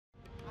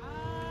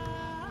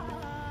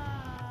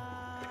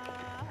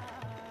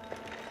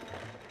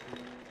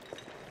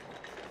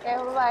Okay,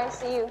 bye-bye.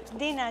 See you.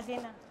 Dina.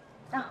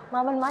 Ah,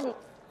 Mama Malik.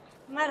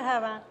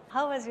 Marhaba.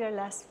 How was your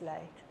last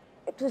flight?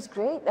 It was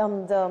great.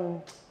 The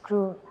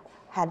crew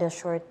had a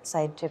short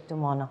side trip to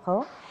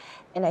Monaco,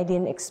 and I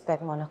didn't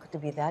expect Monaco to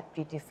be that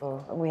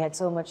beautiful. We had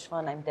so much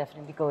fun. I'm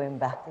definitely going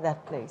back to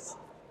that place.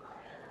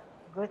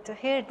 Good to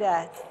hear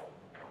that.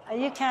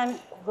 You can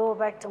go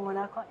back to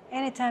Monaco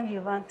anytime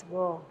you want to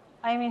go.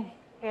 I mean,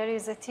 here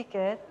is a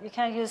ticket. You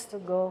can use to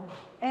go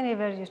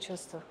anywhere you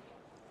choose to.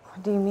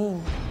 What do you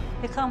mean?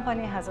 The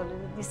company has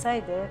already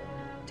decided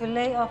to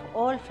lay off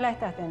all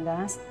flight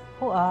attendants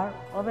who are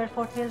over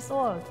 40 years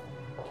old.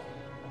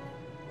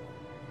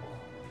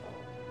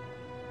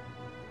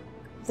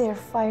 They're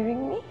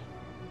firing me?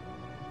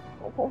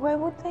 Why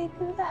would they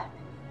do that?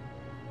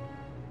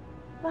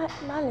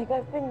 Malik,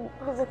 I've been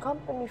with the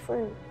company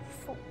for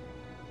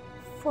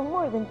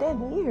more than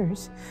 10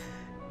 years.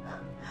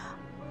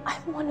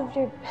 I'm one of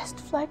their best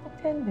flight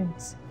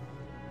attendants.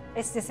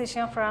 It's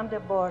decision from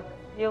the board.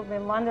 You'll be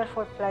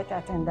wonderful flight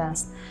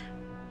attendants.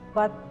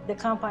 But the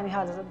company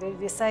has already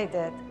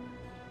decided.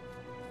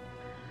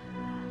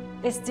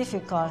 It's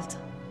difficult,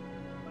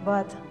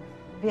 but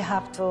we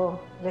have to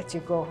let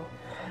you go.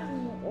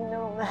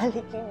 No,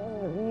 Malik,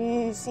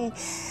 you see,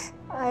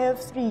 I have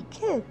 3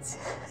 kids.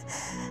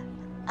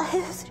 I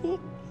have 3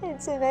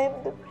 kids, and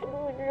I'm the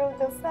breadwinner of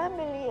the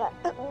family.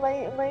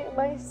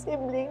 My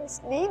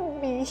siblings need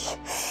me.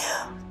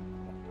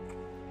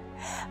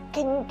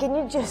 Can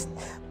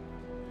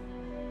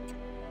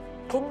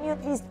you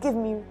at least give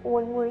me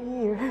 1 more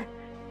year?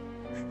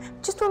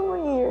 Just 1 more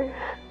year.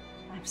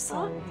 I'm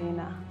sorry,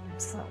 Dina. I'm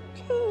sorry.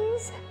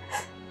 Please.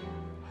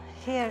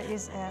 Here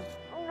is a...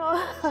 No,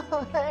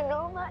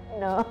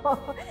 no.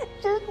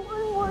 Just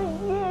 1 more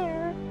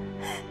year.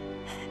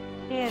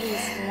 Here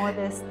is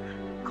modest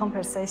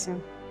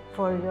compensation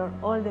for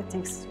all the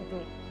things you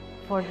did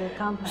for the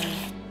company.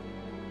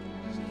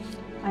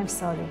 I'm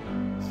sorry.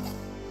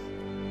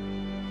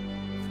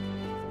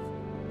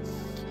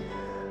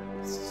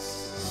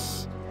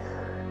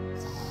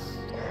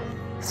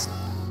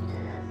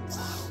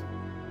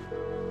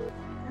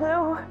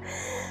 Hello?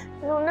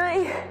 Hello,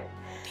 Nay?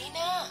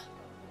 Dina!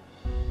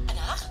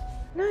 Anak?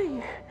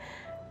 Nay,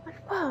 ano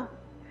ba?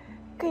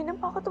 Kaya na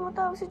pa ako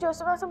tumatawag si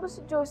Joseph. Nasaan ba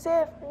si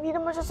Joseph? Hindi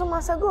naman siya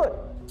sumasagot.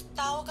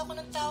 Tawag ako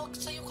ng tawag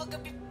sa'yo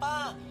kagabi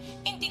pa.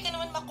 Hindi ka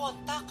naman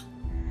makontak.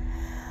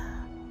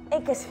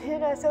 Eh, kasi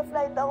nasa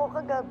flight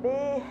ako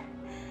kagabi.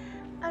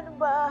 Ano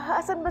ba?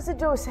 Asan ba si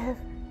Joseph?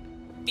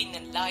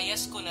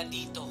 Pinalayas ko na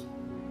dito.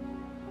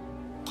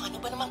 Paano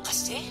ba naman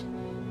kasi?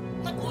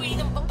 Nag-uwi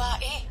ng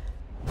babae.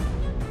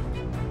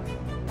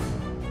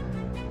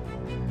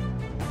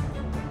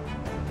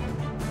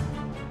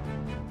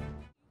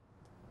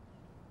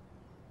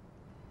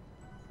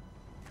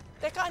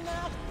 Teka,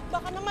 anak.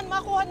 Baka naman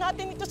makuha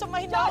natin ito sa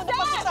mahinahon na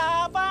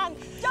pag-usapan.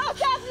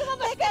 Joseph!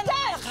 Lumabas ka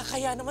dyan!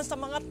 Nakakaya naman sa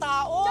mga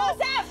tao.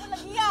 Joseph!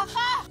 Nagiya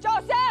ka!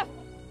 Joseph!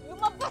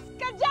 Lumabas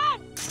ka dyan!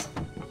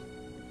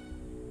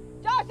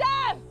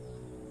 Joseph!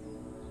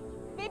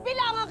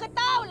 Bibilangan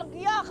kita!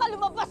 Nagiya ka!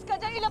 Lumabas ka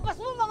dyan! Ilabas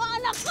mo mga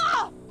anak ko!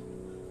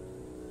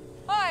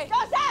 Hoy!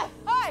 Joseph!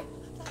 Hoy!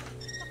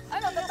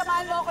 Ano,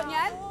 tatamaan mo ako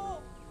niyan?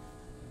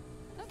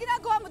 Anong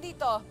ginagawa mo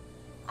dito?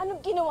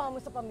 Anong ginawa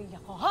mo sa pamilya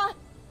ko, ha?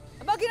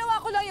 Aba, ginawa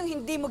ko lang yung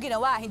hindi mo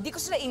ginawa. Hindi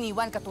ko sila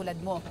iniwan katulad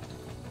mo.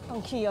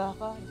 Ang hiya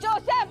ka.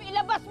 Joseph,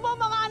 ilabas mo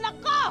mga anak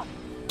ko!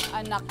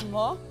 Anak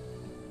mo?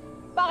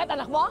 Bakit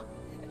anak mo?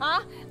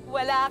 Ha?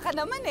 Wala ka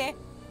naman eh.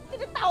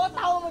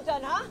 Tinatawa-tawa mo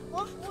dyan, ha?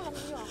 Walang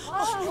hiya ka.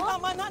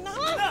 Tama na,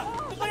 anak.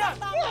 Ito yan!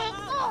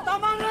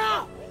 Tama na!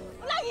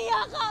 Walang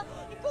hiya ka!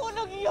 Ikaw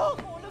walang hiya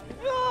ko! Walang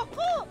hiya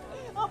ka!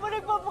 Habang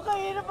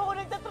nagpapakahirap ako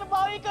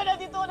nagtatrabaho, ikaw na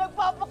dito,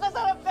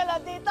 nagpapakasarap ka na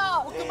dito!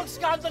 Huwag ka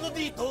mag-skandalo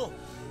dito!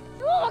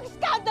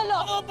 Mag-skandalo!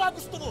 Ano ba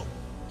gusto mo?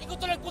 Ikaw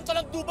to nagpunta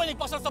ng Dubai,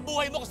 nagpasal sa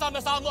buhay mo kasama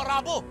sa mo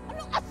Arabo!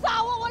 Anong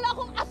asawa? Wala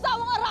akong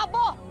asawang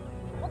Arabo!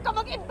 Huwag ka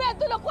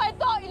mag-invento ng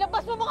kwento!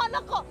 Ilabas mo mga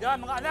anak ko! Yan,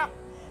 mga anak!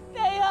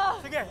 Kaya!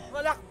 Sige,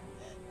 mga anak!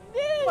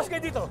 Hindi! Mas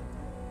kayo dito!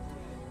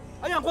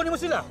 Ayan, kunin mo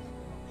sila!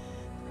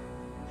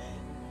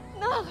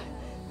 Nak!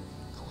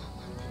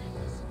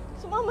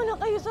 Sumama na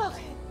kayo sa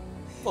akin.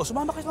 Oh,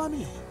 sumama kayo sa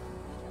mami niyo.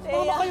 Kaya!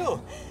 Sumama kayo!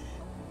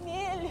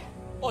 Neil!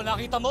 Oh,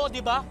 nakita mo,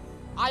 di ba?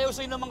 Ayaw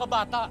sa'yo ng mga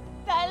bata.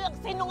 Dahil ang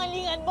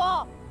sinungalingan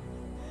mo!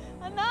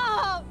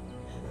 Anak!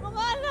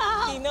 Mga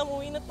anak! Dina,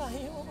 umuwi na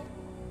tayo.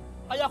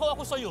 Kaya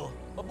ako sa'yo,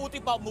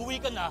 mabuti pa, umuwi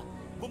ka na,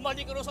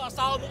 bumalik ka rin sa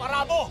asawa mong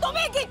Arabo!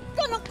 Tumigil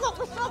ka ng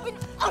kakasabi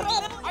ng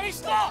Arabo! Alis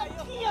na!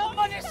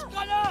 Umalis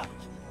ka na!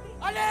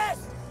 Alis!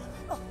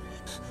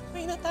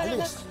 Uwi na tayo,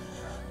 Alis!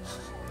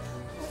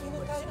 Uwi na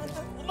tayo,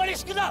 anak.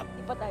 Umalis ka na!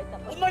 Di pa tayo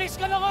tapos. Umalis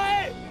ka na nga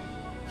eh!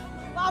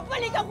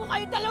 Babalikan ko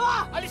kayo dalawa!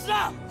 Alis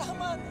na!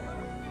 Tama na.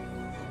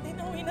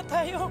 Dina, uwi na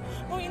tayo.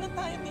 Uwi na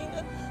tayo,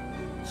 Dina.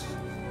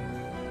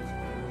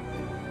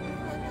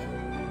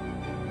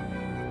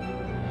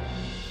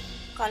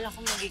 Akala ko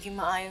magiging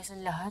maayos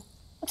ang lahat.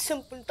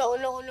 10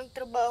 taon lang ako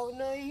nagtrabaho,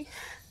 Nay.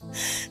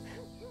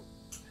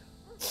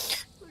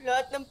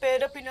 Lahat ng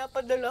pera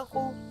pinapadala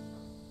ko.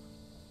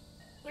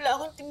 Wala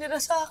akong tinira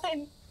sa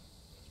akin.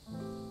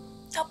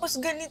 Tapos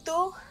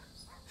ganito.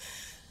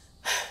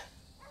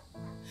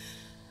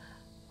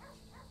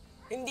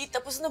 Hindi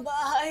tapos na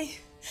bahay.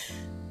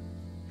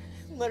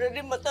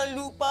 Mararim mata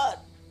lupa.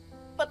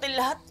 Pati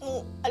lahat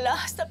ng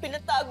alahas na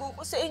pinatago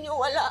ko sa inyo,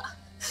 wala.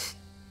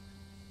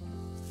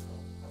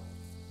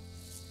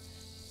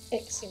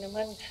 Kasi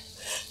naman,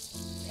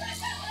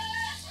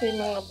 may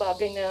mga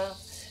bagay na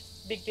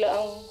bigla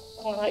ang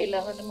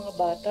pangangailangan ng mga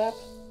bata.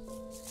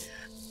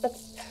 At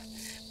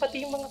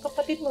pati yung mga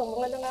kapatid mo,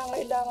 mga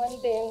nangangailangan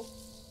din.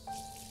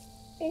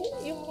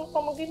 Yung mga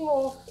pamangkin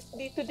mo,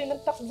 dito din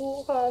ang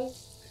takbuhan.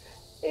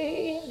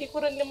 Hindi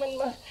ko rin naman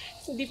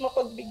hindi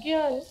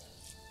mapagbigyan.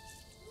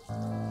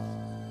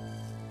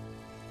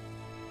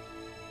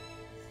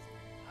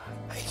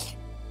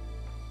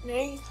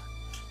 Nay,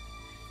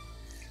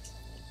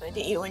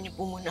 pwede iwan niyo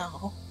po muna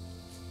ako.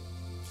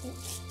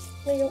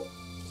 Ngayon,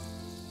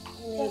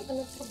 wala ka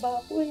ng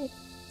trabaho eh.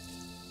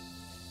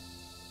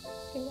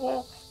 Yung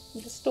mga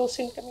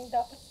gustusin kami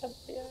dapat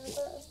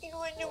nagbayaran.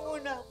 Iwan niyo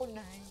muna ako,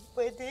 Nay.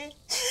 Pwede?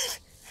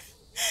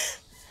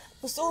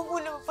 Gusto ko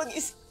muna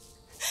mapag-isip.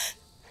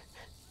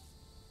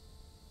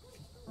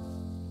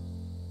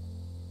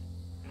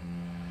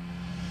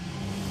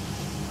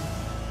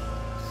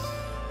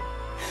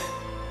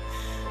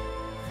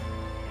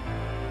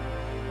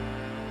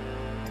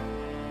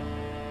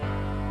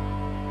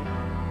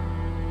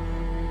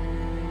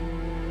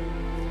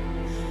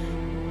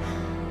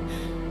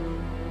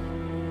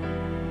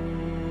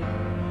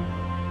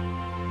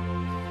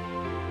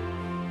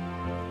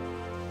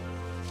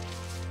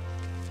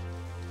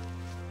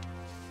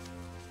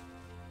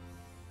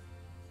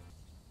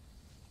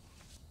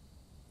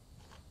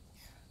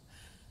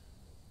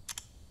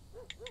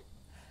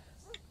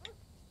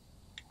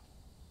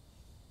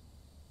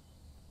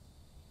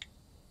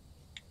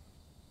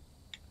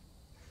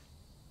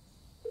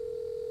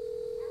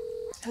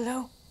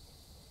 Hello?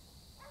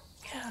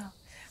 Yeah.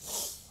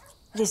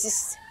 This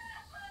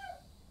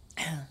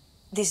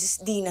is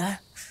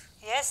Dina.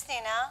 Yes,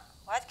 Dina.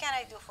 What can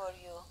I do for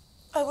you?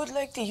 I would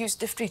like to use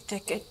the free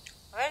ticket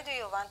Where do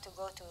you want to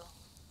go to?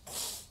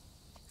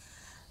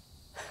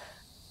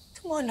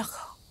 to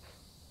Monaco.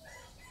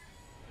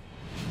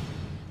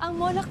 Ang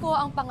Monaco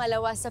ang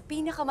pangalawa sa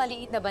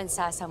pinakamaliit na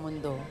bansa sa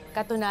mundo.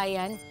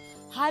 Katunayan,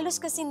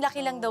 halos kasing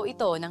laki lang daw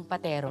ito ng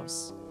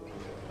Pateros.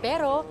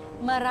 Pero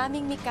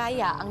maraming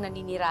mikaya ang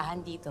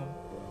naninirahan dito.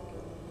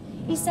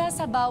 Isa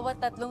sa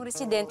bawat 3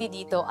 residente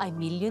dito ay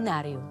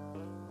milyonaryo.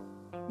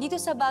 Dito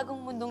sa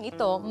bagong mundong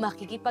ito,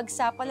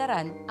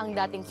 makikipagsapalaran ang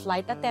dating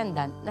flight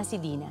attendant na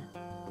si Dina.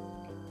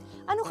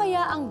 Ano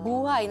kaya ang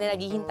buhay na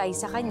naghihintay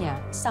sa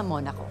kanya sa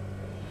Monaco?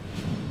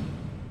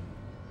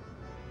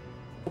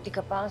 Buti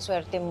ka pa ang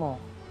swerte mo.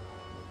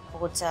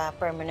 Bukod sa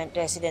permanent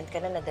resident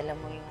ka na, nadala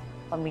mo yung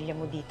pamilya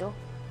mo dito.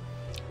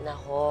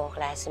 Nako,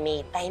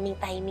 classmate,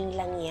 timing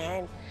lang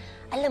yan.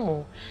 Alam mo,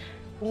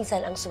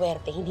 minsan ang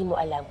swerte, hindi mo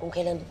alam kung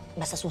kailan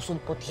basta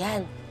susulpot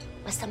yan.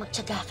 Basta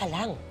magtiyaga ka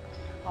lang.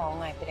 Oo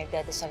nga,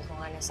 pinagdadasal ko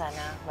nga na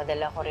sana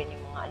madala ko rin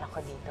yung mga anak ko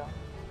dito.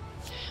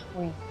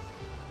 Uy,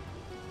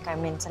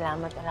 Carmen,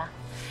 salamat ala.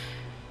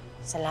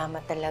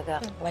 Salamat talaga.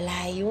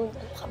 Wala yun.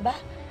 Ano ka ba?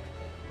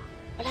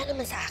 Wala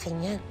naman sa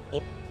akin yan.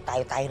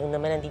 Tayo rin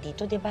naman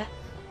nandito, di ba?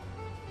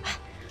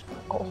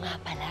 Oo nga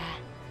pala.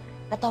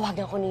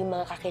 Natawagan ko na yung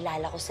mga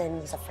kakilala ko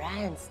sa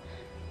France.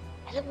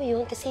 Alam mo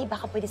yun, kasi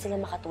baka pwede sila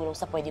makatulong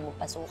sa pwede mong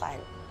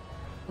pasukan.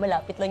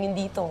 Malapit lang yun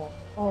dito.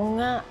 Oo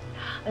nga.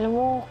 Alam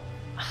mo,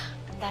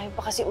 ang dami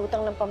pa kasi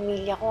utang ng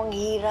pamilya ko. Ang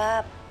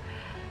hirap.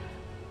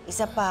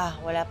 Isa pa,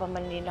 wala pa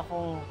man din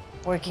akong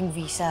working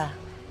visa.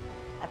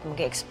 At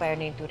mag-expire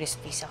na yung tourist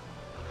visa ko.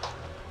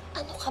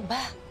 Ano ka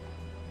ba?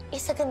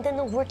 Sa ganda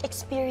ng work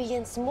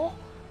experience mo.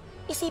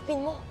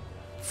 Isipin mo,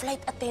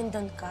 flight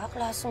attendant ka,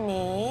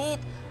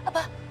 classmate.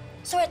 Aba,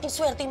 swerte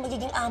yung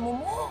magiging amo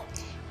mo.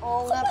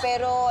 Oo nga,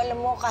 pero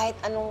alam mo, kahit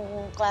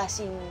anong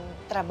klaseng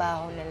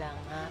trabaho na lang,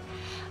 ha?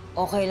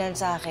 Okay lang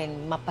sa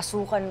akin,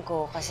 mapasukan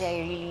ko kasi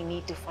I really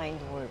need to find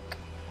work.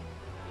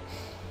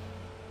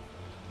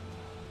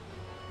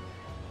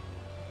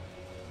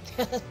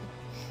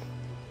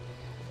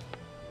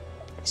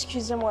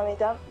 Excusez-moi,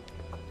 mesdames.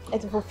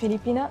 Êtes-vous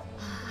Filipina?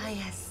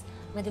 Yes.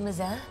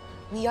 Mademoiselle,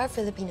 we are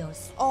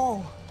Filipinos.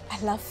 Oh, I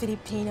love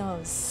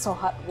Filipinos. So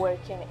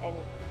hardworking and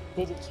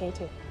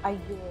dedicated. Are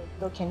you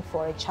looking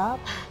for a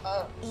job?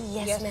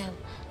 Yes, ma'am.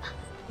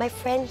 My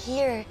friend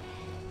here,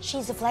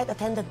 she's a flight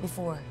attendant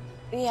before.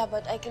 Yeah,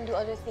 but I can do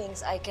other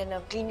things. I can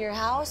clean your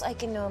house. I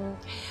can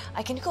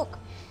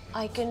cook.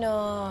 I can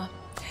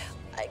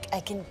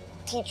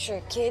teach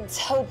your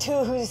kids how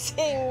to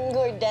sing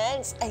or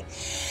dance.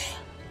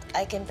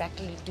 I can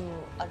practically do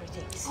other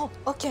things. Oh,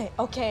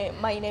 okay.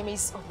 My name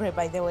is Aubrey,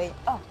 by the way.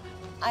 Oh,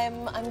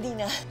 I'm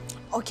Dina.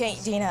 Okay,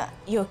 Dina,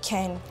 you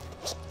can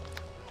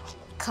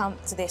come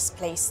to this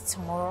place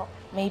tomorrow.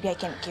 Maybe I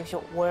can give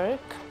you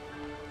work.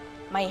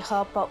 My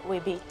helper will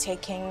be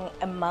taking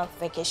a month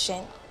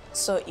vacation,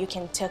 so you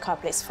can take her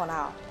place for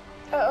now.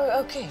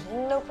 Okay,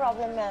 no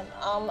problem, ma'am.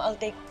 I'll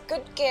take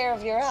good care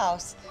of your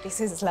house.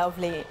 This is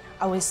lovely.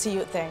 I will see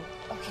you then.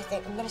 Okay,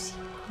 thank you. Merci.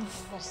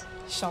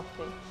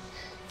 Shopping.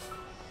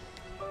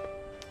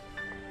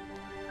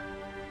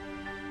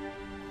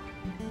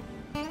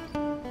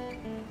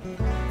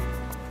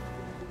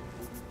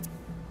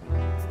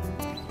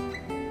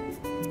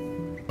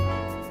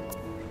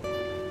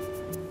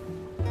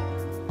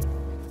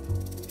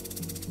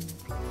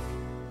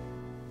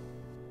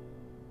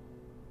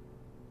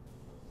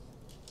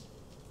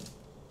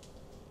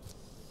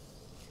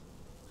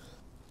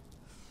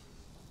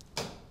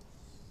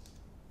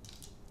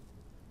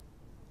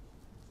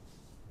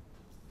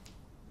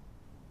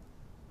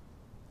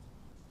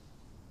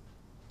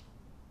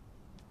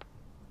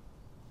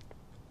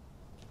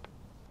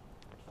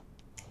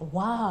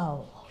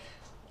 Wow,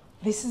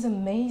 this is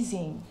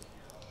amazing.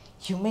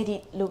 You made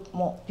it look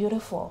more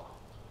beautiful.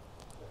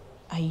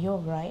 Are you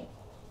all right?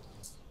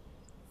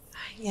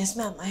 Yes,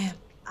 ma'am, I am.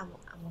 I'm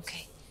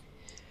okay.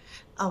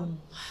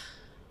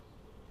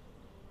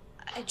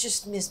 I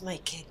just miss my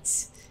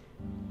kids.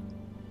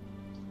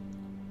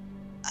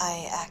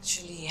 I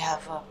actually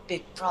have a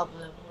big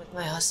problem with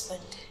my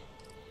husband.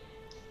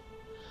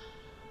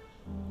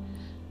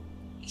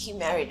 He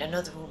married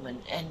another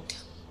woman and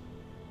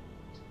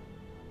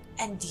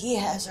he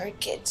has our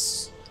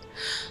kids.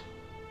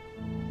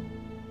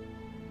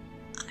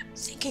 I'm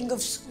thinking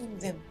of suing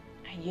them.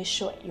 Are you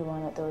sure you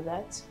want to do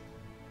that?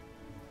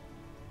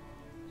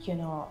 You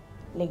know,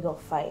 legal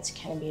fights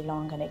can be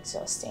long and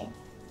exhausting.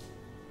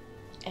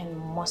 And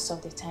most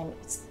of the time,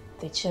 it's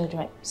the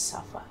children who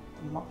suffer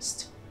the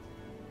most.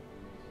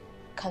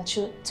 Can't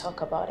you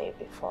talk about it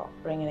before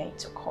bringing it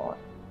to court?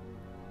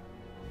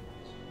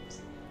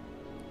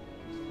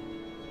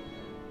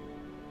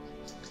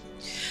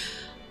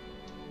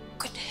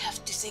 Gonna have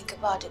to think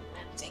about it,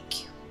 ma'am.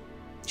 Thank you.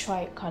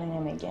 Try calling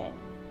him again.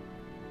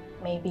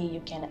 Maybe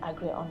you can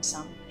agree on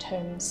some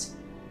terms.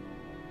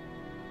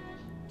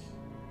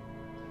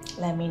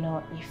 Let me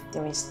know if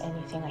there is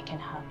anything I can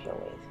help you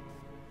with.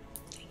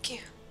 Thank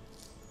you.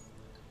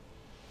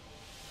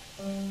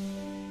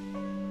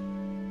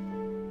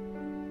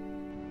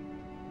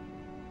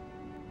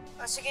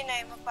 Sige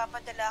na,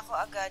 magpapadala ako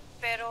agad.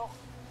 Pero,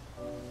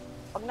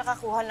 pag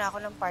nakakuha na ako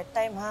ng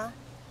part-time, ha?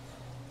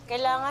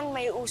 Kailangan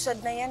may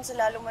usad na yan sa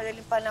lalong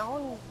madaling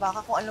panahon.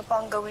 Baka kung ano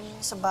pa ang gawin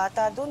sa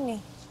bata dun,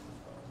 eh.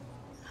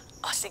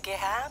 O sige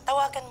ha,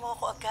 tawagan mo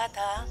ako agad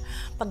ha.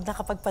 Pag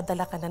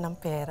nakapagpadala ka na ng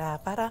pera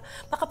para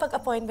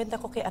makapag-appointment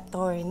ako kay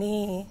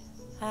attorney.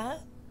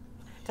 Ha?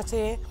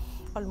 Kasi,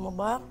 alam mo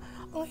ba,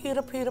 ang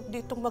hirap-hirap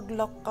dito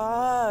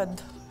maglakad.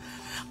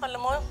 Alam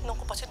mo, nung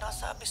ko pa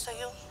sinasabi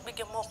sa'yo,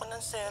 bigyan mo ako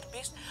ng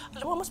service.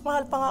 Alam mo, mas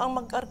mahal pa nga ang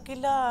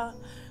mag-arkila.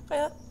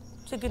 Kaya,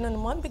 sige na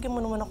naman, bigyan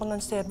mo naman ako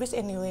ng service.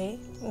 Anyway,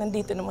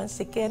 nandito naman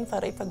si Ken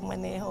para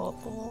ipagmaneho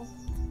ko.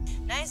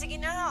 Nay, sige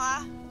na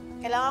ha.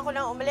 Kailangan ko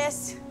nang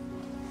umalis.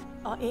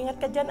 O, ingat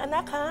ka dyan,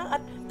 anak, ha?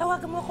 At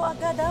tawagan mo ako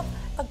agad, ha?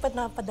 Pag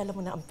napadala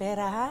mo na ang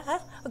pera, ha?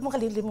 Huwag mo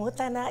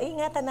kalilimutan, ha?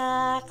 Ingat,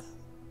 anak.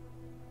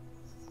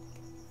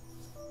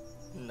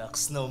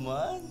 Naks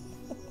naman.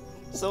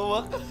 Sa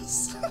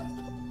wakas.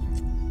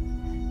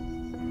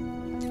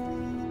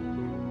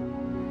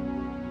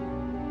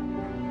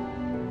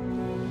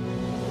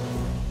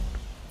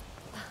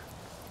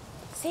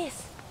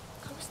 Sis,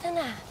 kamusta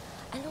na?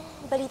 Anong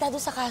balita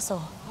doon sa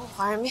kaso? Oh,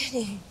 Carmen,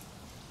 eh.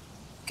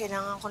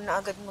 Kailangan ko na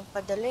agad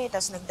magpadala, eh.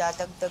 Tapos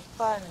nagdadagdag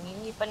pa.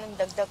 Nangingi pa ng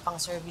dagdag pang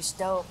service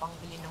daw, pang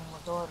bili ng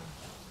motor.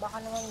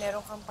 Baka naman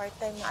meron kang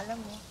part-time na alam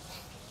mo.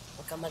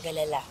 Huwag kang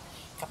mag-alala.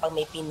 Kapag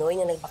may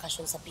Pinoy na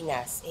nagbakasyon sa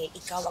Pinas,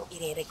 ikaw ang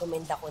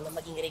ire-recommenda ko na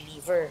maging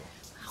reliever.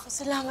 Ako,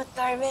 salamat,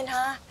 Carmen,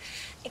 ha?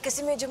 Kasi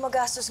medyo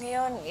magastos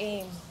ngayon.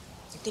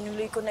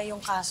 Tinuloy ko na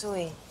yung kaso,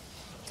 eh.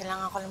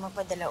 Kailangan ko lang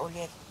mapadala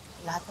ulit.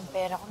 Lahat ng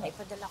pera ko na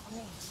ipadala ko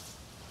na, eh.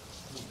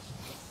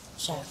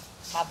 Siya,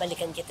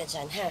 babalikan kita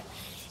dyan, ha?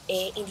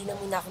 Hindi na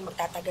muna ako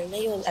magtatagal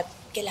ngayon at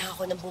kailangan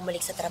ko nang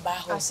bumalik sa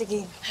trabaho.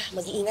 Sige.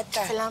 Mag-iingat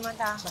ka. Salamat,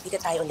 ha? Magkita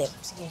tayo ulit.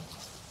 Sige.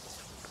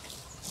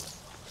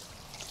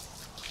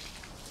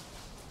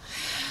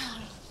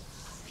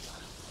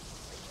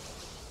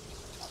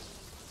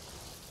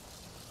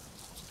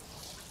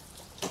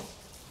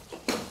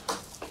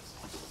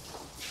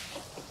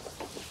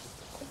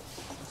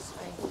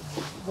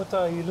 What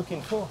are you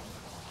looking for?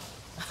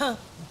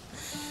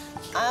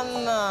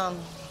 I'm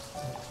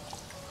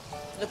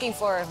looking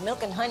for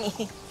milk and honey.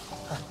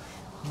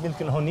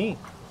 Milk and honey.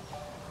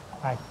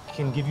 I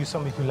can give you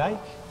some if you like.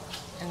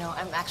 No,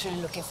 I'm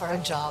actually looking for a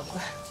job.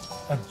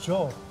 A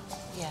job?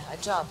 Yeah, a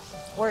job.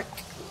 Work.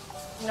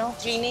 You know,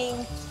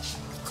 cleaning,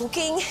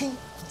 cooking,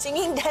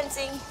 singing,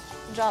 dancing.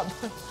 Job.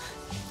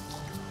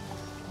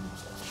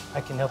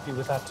 I can help you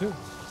with that too.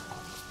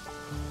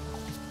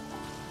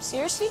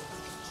 Seriously?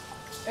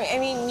 I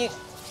mean,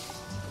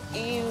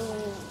 you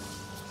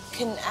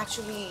can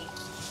actually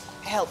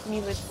help me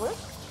with work?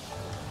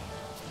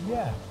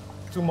 Yeah.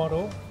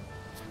 Tomorrow,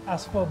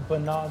 ask for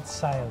Bernard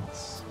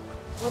Siles.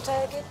 What's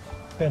that again?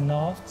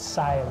 Bernard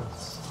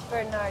Siles.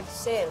 Bernard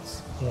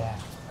Sales. Yeah.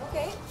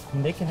 Okay.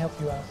 And they can help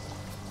you out.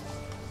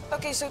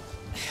 Okay, so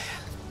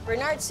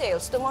Bernard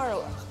sales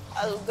tomorrow.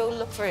 I'll go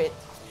look for it.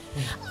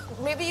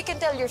 Maybe you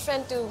can tell your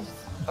friend to,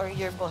 or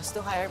your boss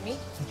to hire me.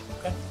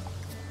 Okay.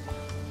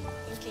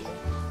 Thank you.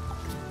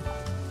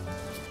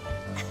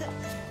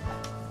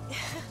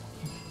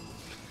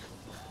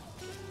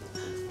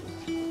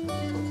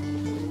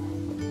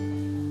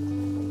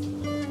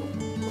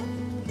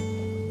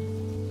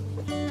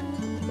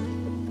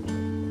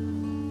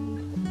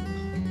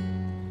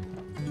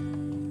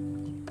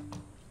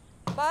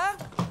 Pa,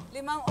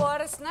 5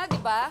 oras na, di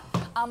ba?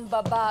 Ang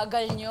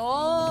babagal nyo.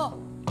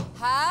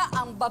 Ha?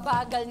 Ang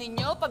babagal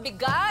ninyo?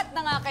 Pabigat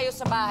na nga kayo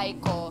sa bahay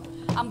ko.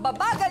 Ang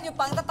babagal nyo,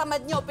 pang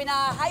tatamad nyo,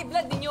 pina-high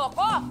blood ninyo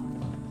ako.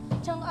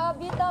 Siyang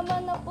Abi, tama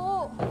na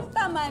po.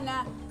 Tama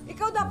na.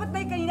 Ikaw dapat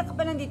may kanina ka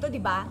pa nandito, di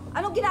ba?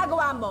 Anong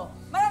ginagawa mo?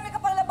 Marami ka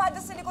pang labada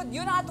sa likod.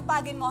 Yun ang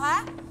atupagin mo,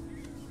 ha?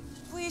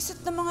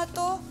 Puwisit na mga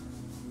to.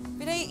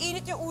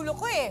 Pinaiinit yung ulo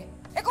ko eh.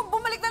 Eh kung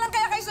bumalik na lang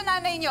kaya kayo sa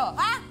nanay nyo,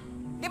 ha?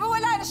 Di ba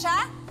wala na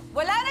siya?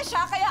 Wala na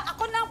siya, kaya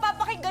ako na ang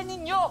papakinggan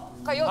ninyo.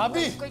 Kayo,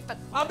 Abi!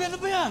 Abi, ano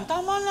ba yan?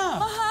 Tama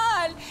na.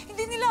 Mahal,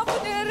 hindi nila ako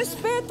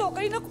nire-respeto.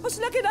 Kanina ko pa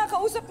sila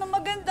kinakausap ng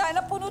maganda.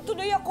 Napuno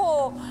tuloy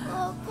ako.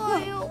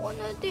 Papa, ayoko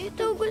na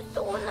dito. Gusto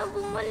ko na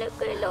bumalik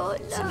kay Lola.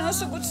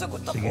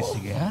 Sinasagot-sagot ako. Sige,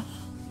 sige, ha?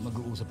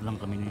 Mag-uusap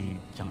lang kami ni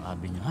Siyang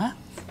Abi niyo, ha?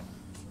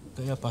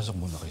 Kaya pasok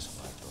muna kayo sa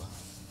kwarto, ha?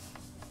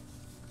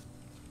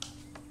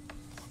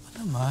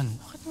 Ano naman?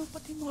 Bakit naman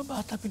pati mga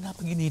bata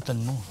pinapaginitan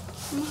mo?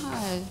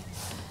 Mahal,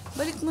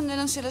 balik mo na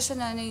lang sila sa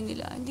nanay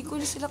nila. Hindi ko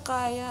na sila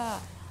kaya.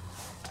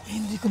 Eh,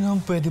 hindi ko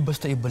naman pwede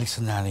basta ibalik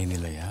sa nanay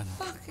nila yan.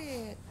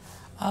 Bakit?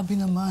 Abi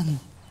naman,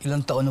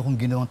 ilang taon akong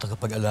ginawang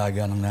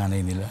tagapag-alaga ng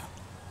nanay nila.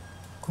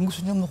 Kung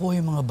gusto niya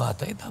makuha yung mga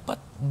bata, eh dapat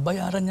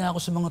bayaran niya ako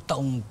sa mga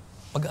taong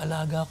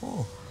pag-aalaga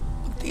ko.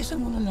 Pagtiisan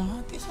mo na lang, ha?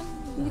 Tiisan mo.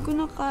 Hindi ko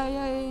na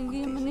kaya eh. Hindi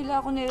naman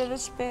nila ako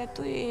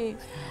nire-respeto eh.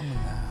 Tama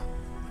na.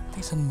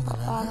 Tiisan mo na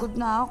lang, ha? Pagod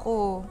na ako.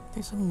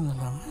 Tiisan mo na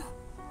lang, ha?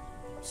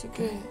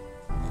 Sige.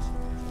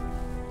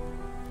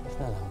 Tiis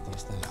na lang,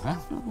 tiis na lang, ha?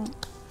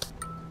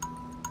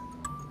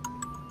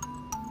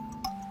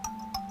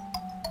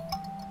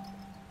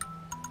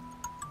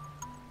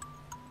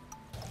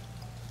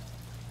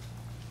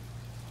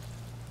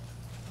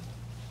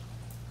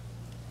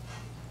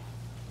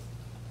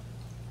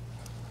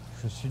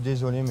 Je suis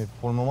désolé, mais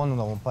pour le moment, nous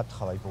n'avons pas de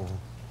travail pour vous.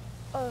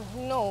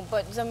 No,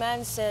 but the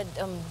man said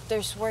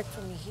there's work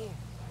for me here.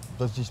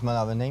 Does this man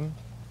have a name?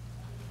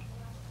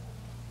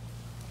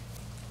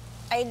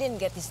 I didn't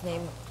get his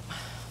name,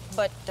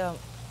 but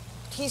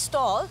he's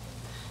tall,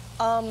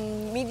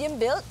 medium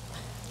built.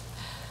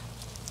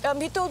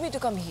 He told me to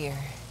come here.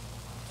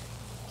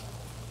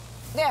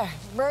 There,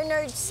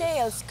 Bernard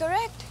Sales,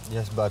 correct?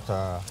 Yes, but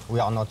we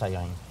are not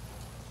hiring.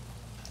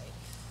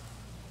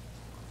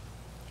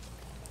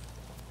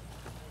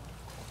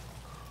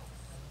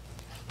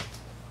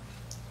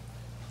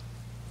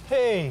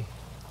 Hey,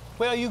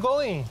 where are you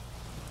going?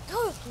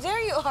 Oh,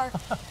 there you are.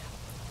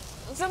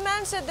 The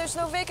man said there's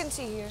no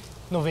vacancy here.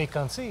 No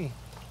vacancy.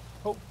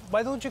 Oh,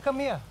 why don't you come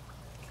here?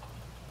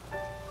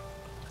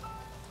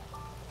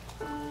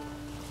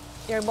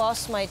 Your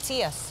boss might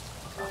see us.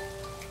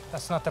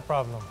 That's not the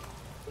problem.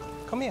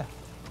 Come here.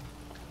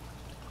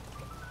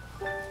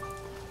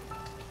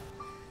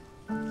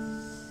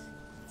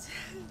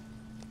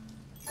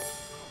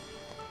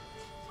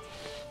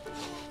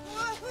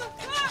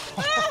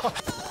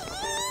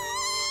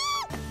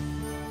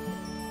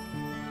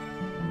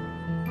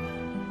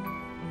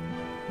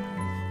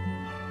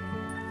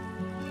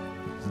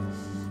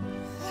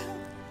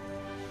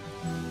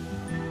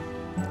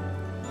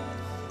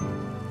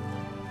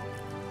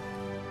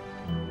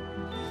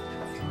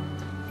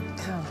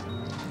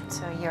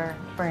 So you're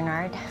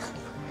Bernard,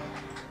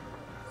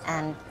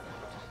 and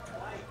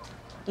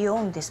you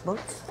own this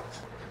boat?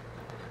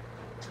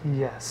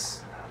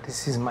 Yes,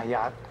 this is my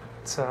yacht.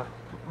 It's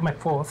my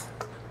fourth.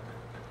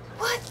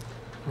 What?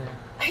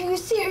 Are you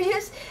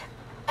serious?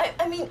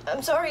 I mean,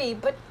 I'm sorry,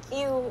 but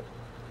you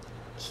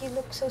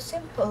look so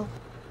simple.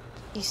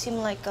 You seem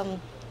like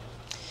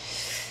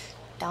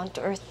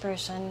down-to-earth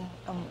person,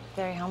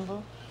 very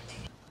humble.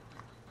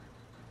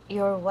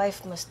 Your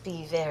wife must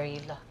be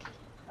very lucky.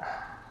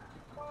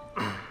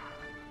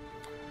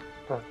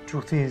 The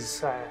truth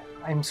is,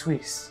 I'm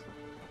Swiss,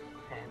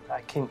 and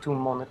I came to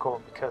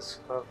Monaco because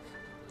of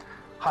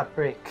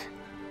heartbreak.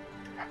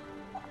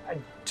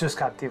 I just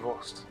got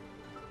divorced.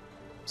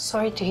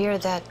 Sorry to hear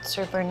that,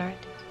 Sir Bernard.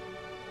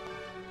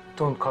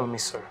 Don't call me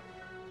sir.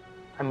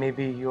 I may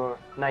be your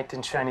knight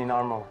in shining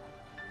armor,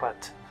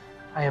 but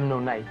I am no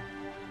knight.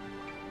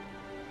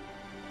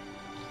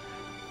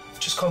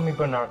 Just call me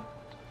Bernard.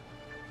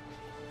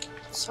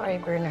 Sorry,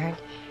 Bernard.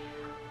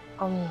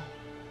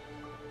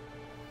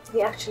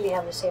 We actually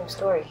have the same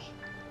story.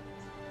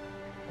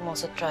 I'm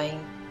also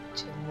trying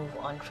to move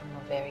on from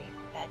a very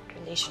bad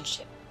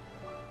relationship.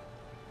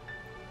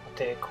 What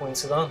a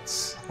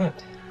coincidence.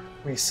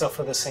 We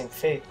suffer the same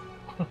fate.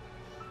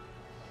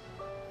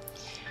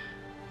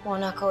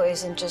 Monaco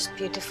isn't just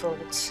beautiful,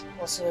 it's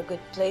also a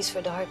good place for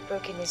the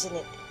heartbroken, isn't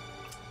it?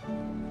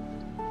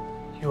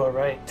 You are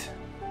right.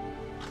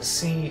 The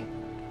sea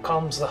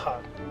calms the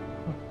heart.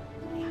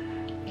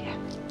 Yeah.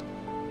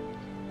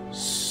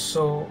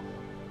 So,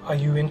 are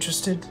you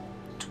interested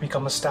to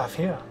become a staff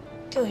here?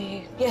 Oh,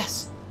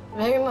 yes,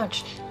 very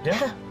much.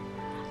 Yeah?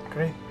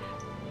 Great.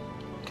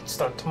 You can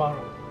start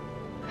tomorrow.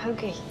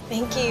 Okay,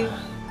 thank you.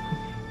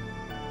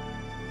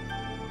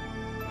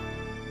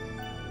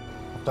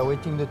 After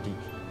waiting the tick,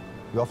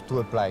 you have to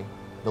apply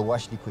the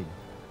wash liquid.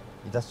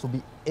 It has to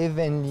be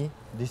evenly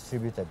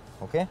distributed,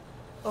 okay?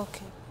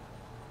 Okay.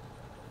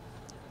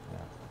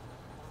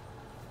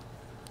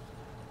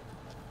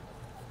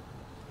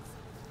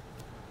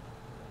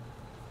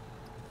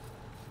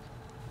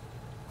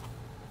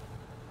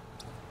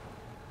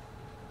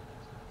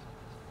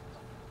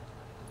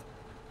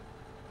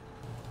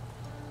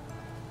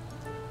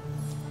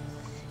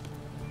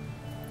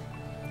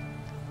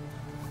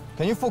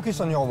 Can you focus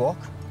on your work?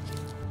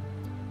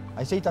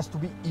 I say it has to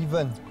be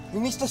even. You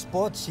missed a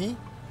spot, see?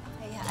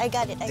 Yeah, I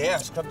got it. There,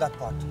 scrub that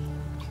part.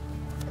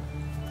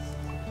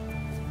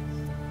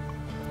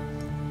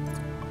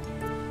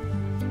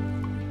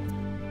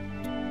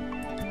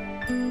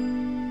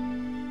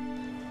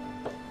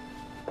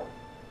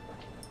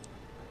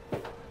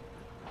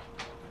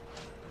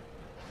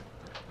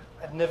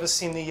 I've never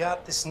seen a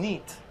yacht this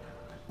neat.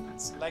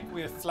 It's like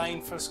we're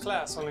flying first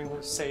class, only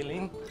we're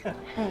sailing.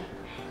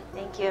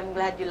 Thank you. I'm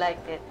glad you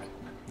liked it.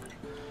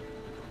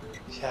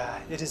 Yeah,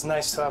 it is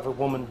nice to have a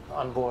woman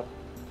on board.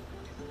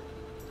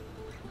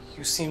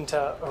 You seem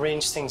to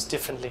arrange things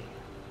differently.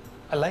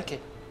 I like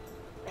it.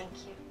 Thank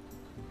you.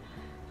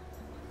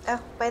 Oh,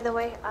 by the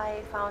way,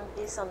 I found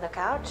this on the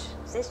couch.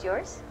 Is this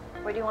yours?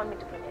 Where do you want me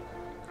to put it?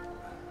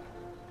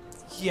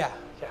 Yeah,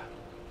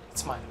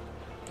 it's mine.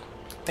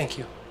 Thank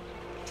you.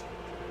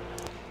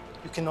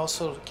 You can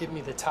also give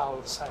me the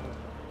towels. I'm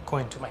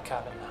going to my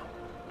cabin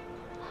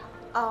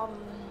now.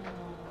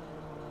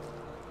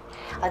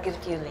 I'll give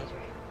it to you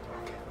later.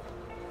 Okay.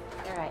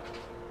 All right.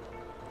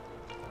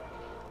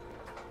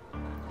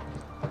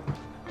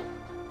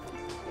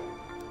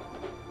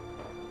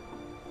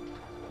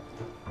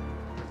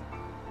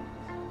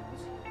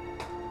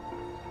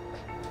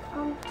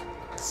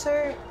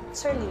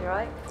 Sir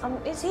Leroy,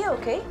 is he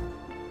okay?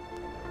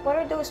 What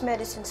are those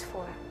medicines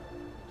for?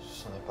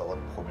 Ce n'est pas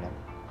votre problème.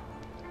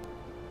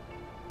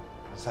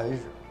 Vous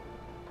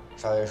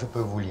savez, je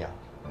peux vous lire.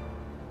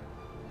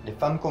 Les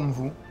femmes comme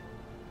vous,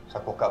 ça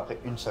court qu'après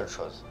une seule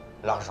chose,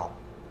 l'argent.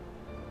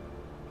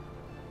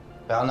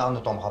 Bernard ne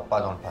tombera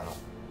pas dans le panneau.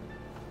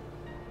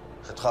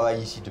 Je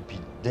travaille ici depuis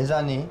des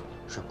années,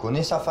 je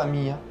connais sa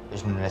famille et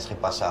je ne laisserai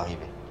pas ça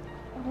arriver.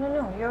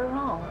 No, you're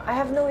wrong. I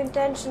have no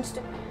intentions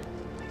to...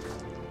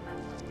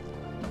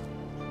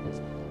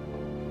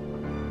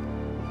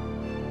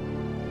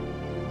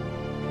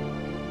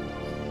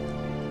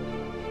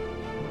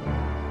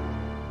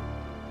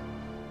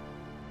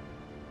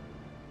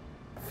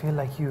 I feel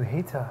like you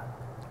hate her.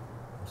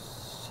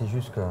 C'est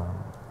juste que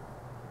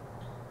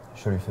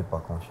je lui fais pas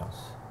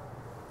confiance.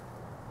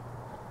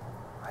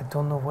 I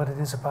don't know what it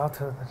is about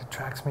her that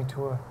attracts me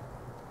to her.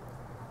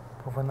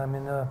 But when I'm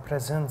in her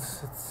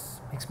presence, it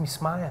makes me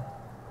smile.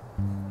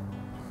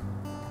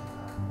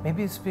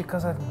 Maybe it's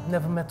because I've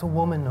never met a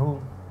woman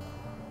who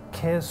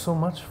cares so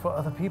much for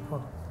other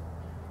people.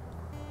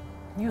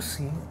 You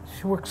see,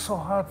 she works so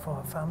hard for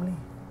her family.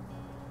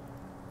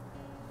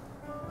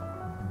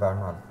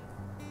 Bernard,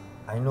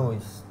 I know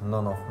it's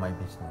none of my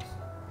business.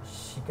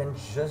 She can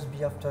just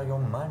be after your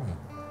money.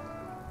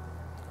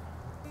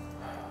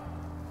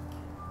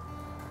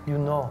 You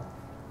know,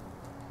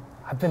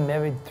 I've been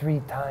married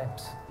 3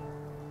 times.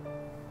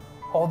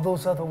 All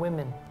those other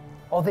women,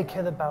 all they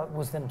cared about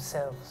was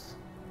themselves.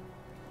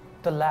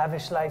 The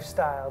lavish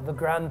lifestyle, the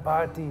grand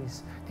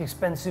parties, the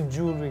expensive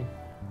jewelry.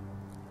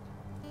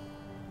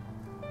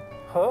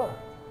 Her,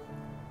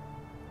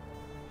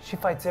 she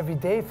fights every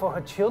day for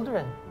her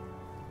children.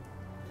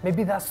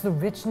 Maybe that's the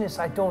richness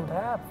I don't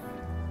have.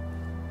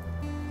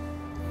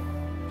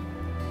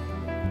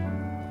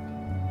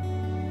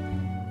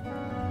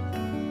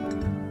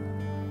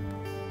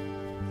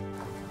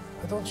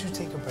 Why don't you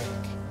take a break?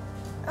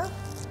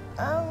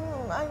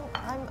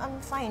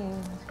 I'm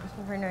fine,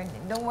 Bernard.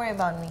 Don't worry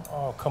about me.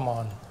 Oh, come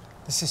on.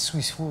 This is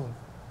Swiss food.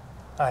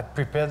 I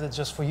prepared it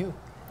just for you.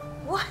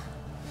 What?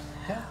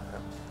 Yeah.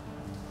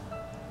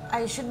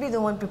 I should be the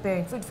one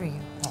preparing food for you.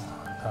 Oh,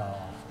 no.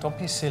 Don't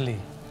be silly.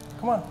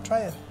 Come on, try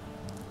it.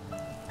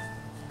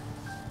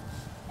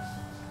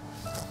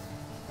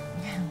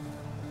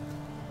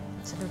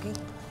 Is it okay?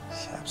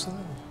 Yeah,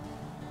 absolutely.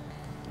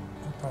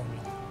 No problem.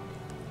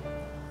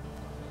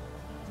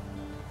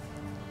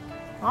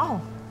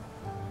 Wow.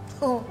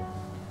 Oh,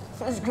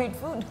 that's great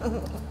food.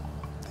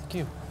 Thank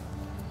you.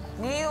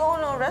 Do you own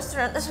a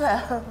restaurant as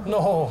well?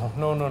 No.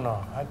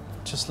 I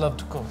just love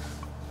to cook.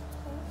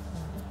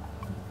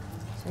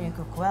 So you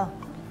cook well.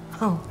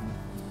 Oh,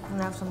 can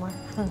I have some more?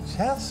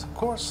 Yes, of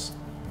course.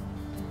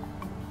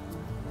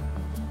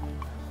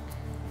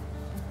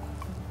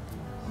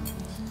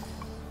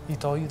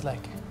 Eat all you'd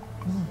like.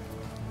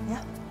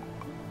 Yeah.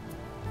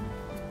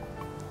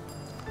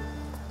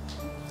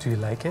 Do you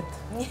like it?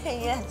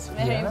 Yes,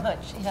 very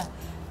much. Yeah.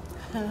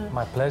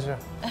 My pleasure.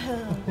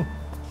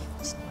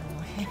 Just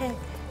one more.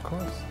 Of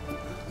course.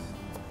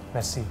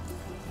 Merci.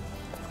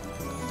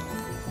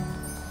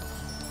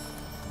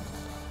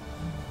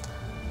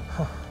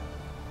 Huh.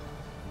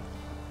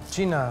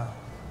 Gina,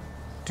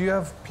 do you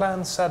have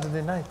plans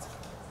Saturday night?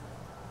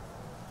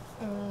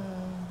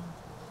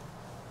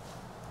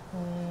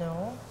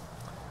 No.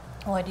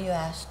 Why do you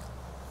ask?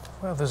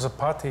 Well, there's a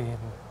party, and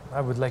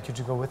I would like you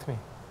to go with me.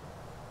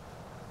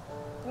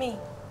 Me?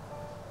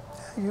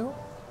 Yeah, you.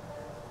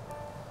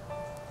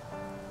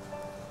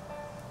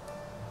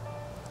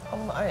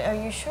 Are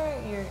you sure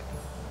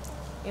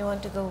you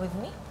want to go with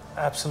me?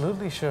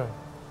 Absolutely sure.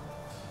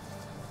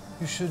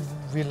 You should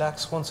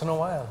relax once in a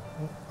while,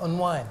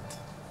 unwind.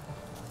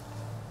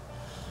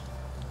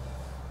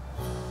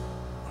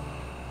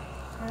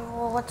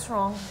 Well, what's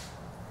wrong?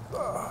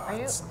 Are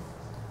you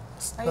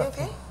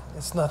okay?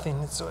 It's nothing.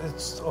 It's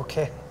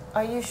okay.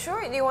 Are you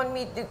sure? Do you want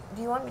me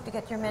to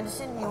get your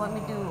medicine? Do you want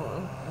me to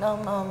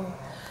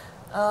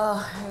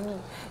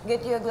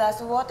get you a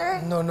glass of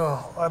water? No.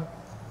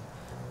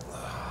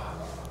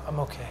 I'm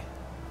okay.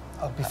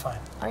 I'll be fine.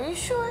 Are you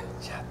sure?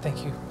 Yeah,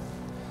 thank you.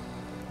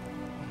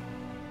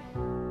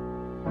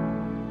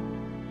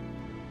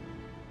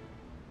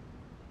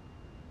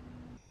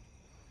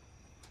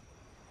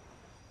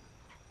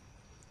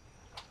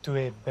 Tu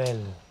es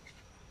belle.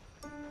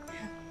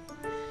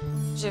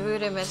 Je vous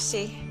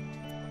remercie.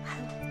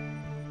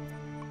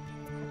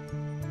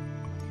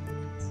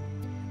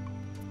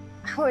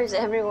 Where's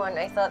everyone?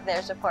 I thought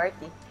there's a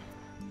party.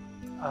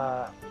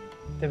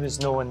 There is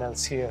no one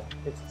else here.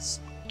 It's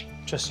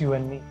just you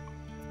and me.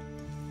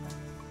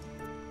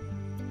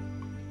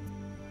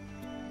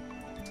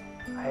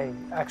 I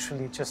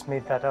actually just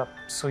made that up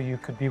so you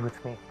could be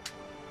with me.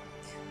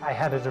 I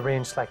had it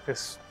arranged like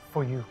this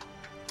for you.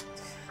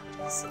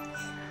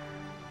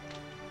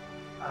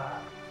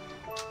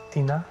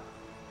 Dina,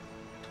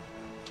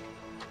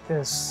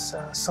 there's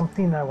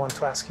something I want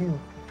to ask you.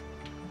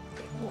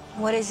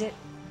 What is it?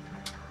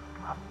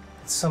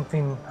 It's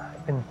something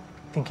I've been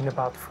thinking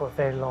about for a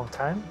very long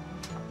time.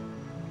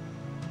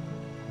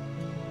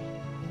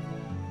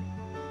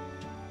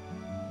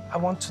 I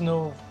want to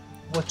know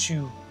what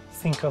you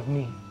think of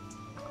me.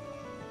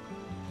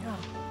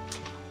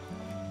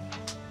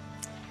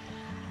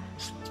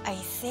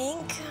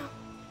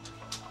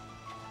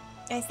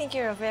 I think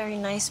you're a very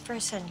nice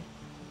person.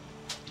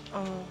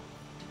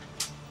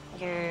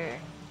 You're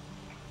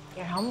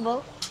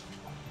humble,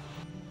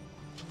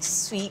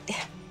 sweet,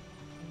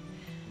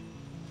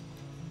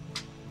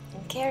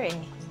 and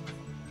caring.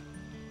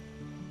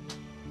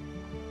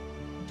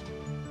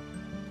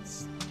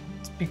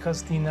 It's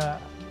because,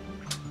 Dina,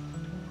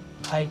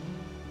 I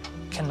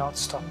cannot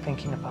stop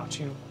thinking about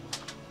you.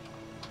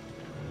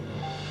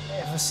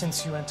 Ever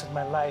since you entered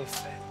my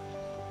life,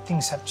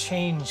 things have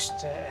changed,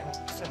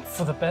 and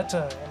for the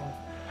better. And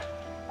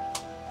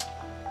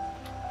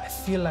I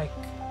feel like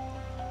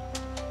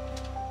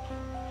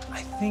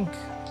I think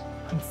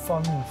I'm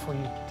falling for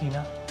you,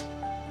 Dina.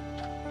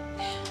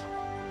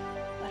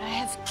 But I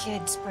have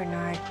kids,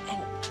 Bernard,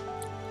 and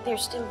they're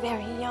still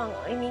very young.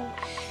 I mean,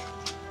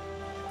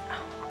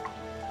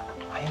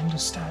 I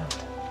understand.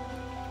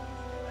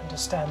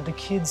 The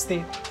kids,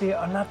 they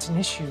are not an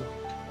issue.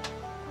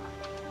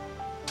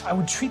 I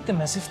would treat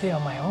them as if they are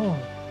my own.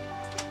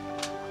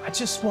 I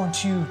just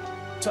want you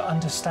to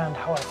understand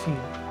how I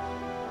feel.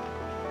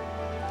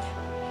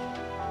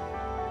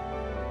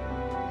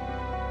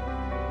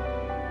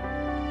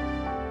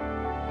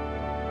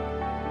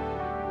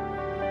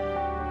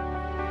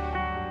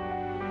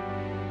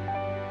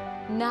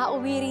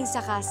 Nauwi rin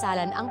sa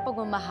kasalan ang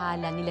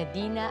pagmamahala nila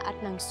Dina at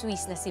ng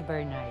Swiss na si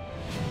Bernard.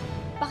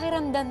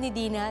 Pakiramdam ni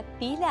Dina,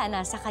 tila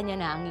nasa kanya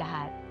na ang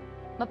lahat.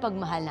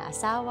 Mapagmahal na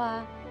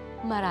asawa,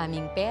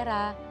 maraming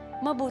pera,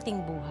 mabuting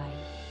buhay.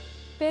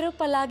 Pero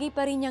palagi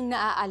pa rin niyang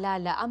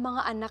naaalala ang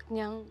mga anak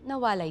niyang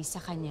nawalay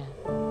sa kanya.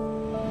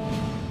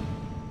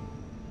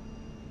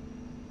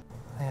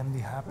 I am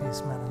the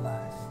happiest man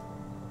alive.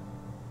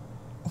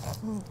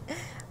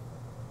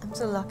 I'm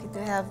so lucky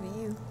to have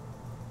you.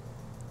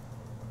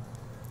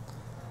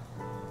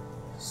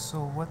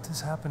 So what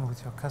has happened with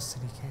your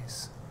custody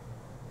case?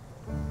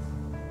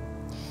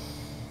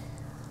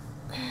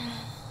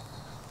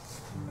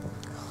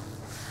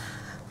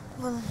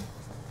 Well,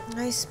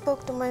 I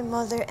spoke to my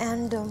mother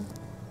and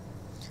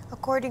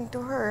according to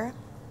her,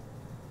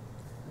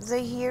 the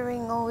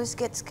hearing always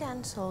gets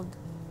canceled.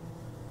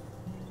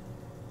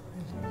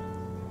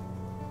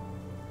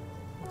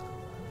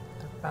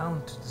 They're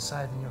bound to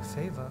decide in your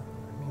favor.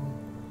 I mean,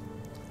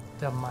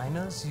 they're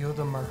minors, you're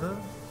the mother.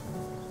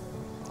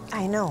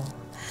 I know.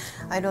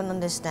 I don't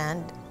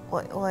understand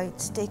why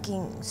it's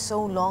taking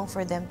so long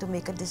for them to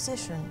make a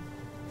decision.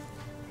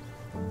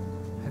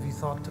 Have you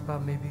thought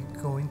about maybe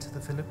going to the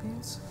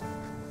Philippines?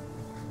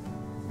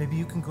 Maybe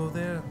you can go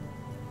there,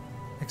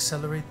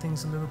 accelerate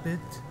things a little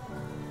bit.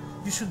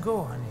 You should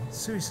go, honey.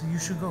 Seriously, you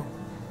should go.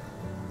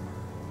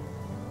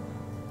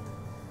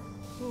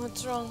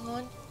 What's wrong,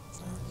 hon?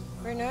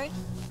 Bernard?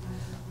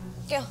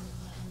 Yeah.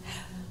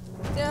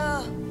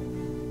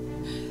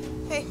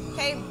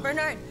 Hey,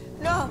 Bernard!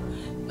 No!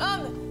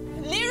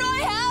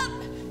 Leroy, help!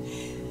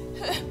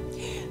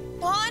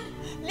 Juan!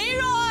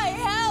 Leroy,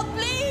 help,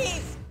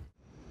 please!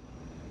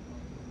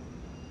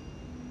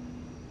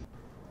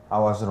 I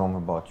was wrong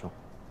about you.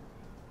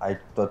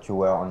 I thought you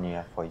were only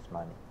here for his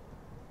money.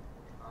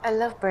 I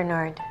love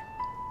Bernard.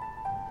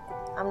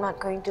 I'm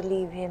not going to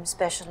leave him,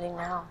 especially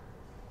now.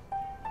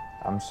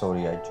 I'm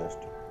sorry I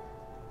judged you.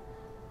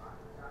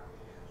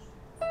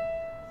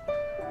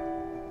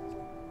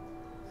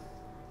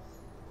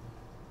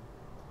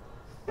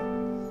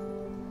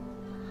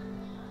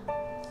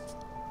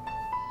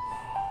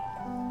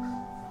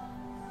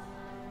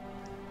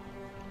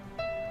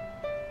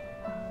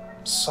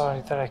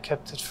 Sorry that I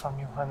kept it from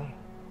you, honey.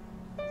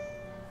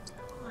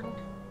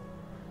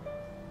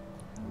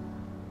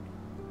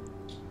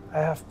 I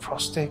have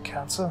prostate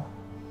cancer,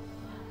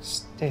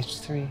 stage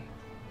 3.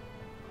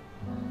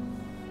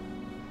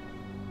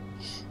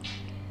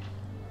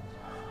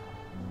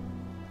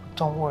 But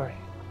don't worry.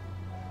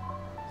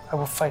 I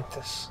will fight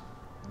this.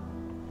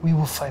 We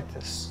will fight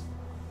this.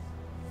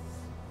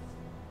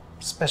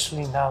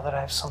 Especially now that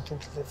I have something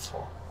to live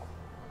for.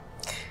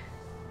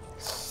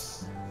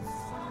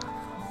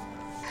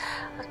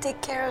 I'll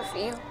take care of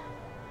you.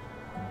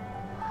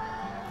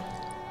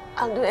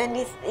 I'll do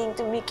anything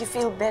to make you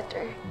feel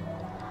better.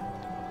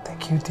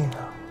 Thank you,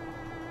 Dina.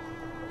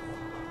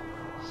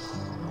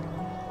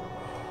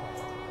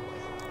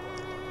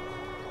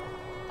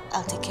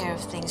 I'll take care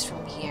of things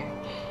from here.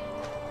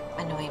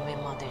 Knowing my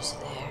mother's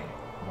there.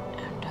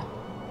 And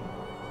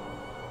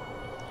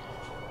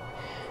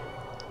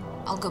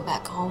I'll go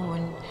back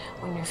home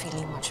when you're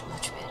feeling much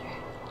better.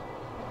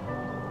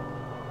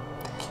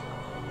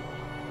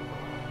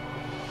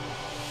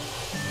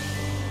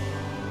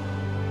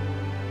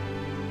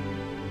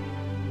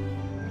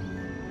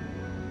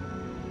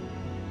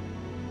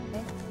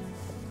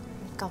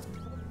 Come.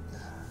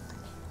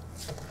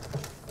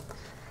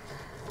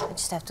 I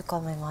just have to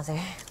call my mother.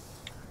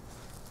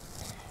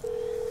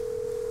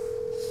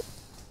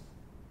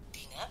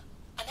 Dina?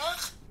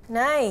 Anak?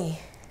 Nay!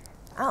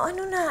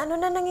 Ano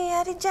na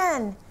nangyayari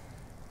dyan?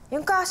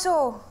 Yung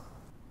kaso.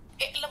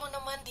 Alam mo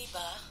naman, di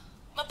ba?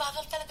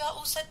 Mabagal talaga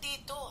usad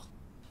dito.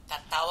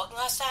 Tatawag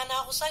nga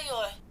sana ako sa'yo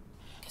eh.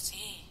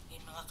 Kasi may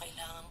mga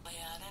kailangang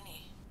bayaran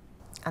eh.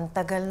 Ang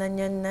tagal na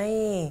niyan,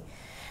 Nay.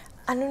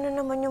 Ano na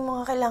naman yung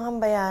mga kailangang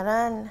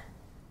bayaran?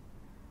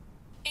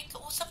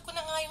 Kausap ko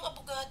na nga yung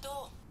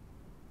abogado.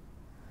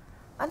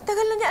 Ang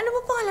tagal na niya. Ano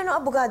ba pangalan ng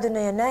abogado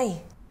na yan, Nay?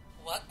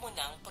 Huwag mo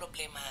nang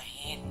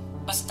problemahin.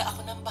 Basta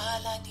ako nang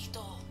bahala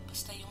dito.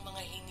 Basta yung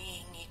mga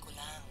hinihingi ko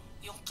lang.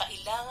 Yung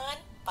kailangan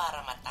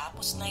para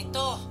matapos na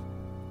ito.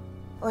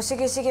 O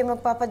sige,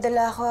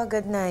 magpapadala ako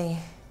agad, Nay.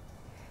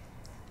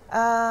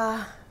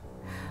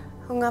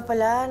 Nga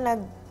pala,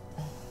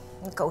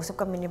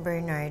 nagkausap kami ni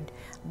Bernard.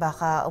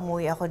 Baka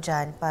umuwi ako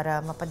dyan para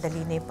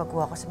mapadali na yung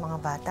pagkuha ko sa mga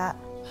bata.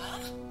 Ha?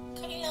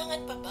 Kailangan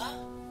pa ba?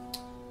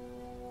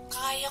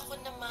 Kaya ko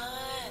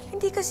naman.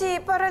 Hindi kasi,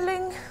 para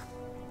rin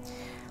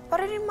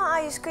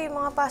maayos ko yung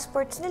mga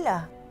passports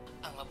nila.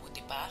 Ang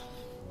mabuti pa,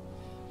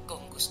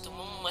 kung gusto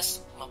mong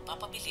mas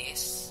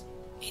mapapabilis,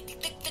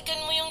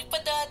 didagdagan mo yung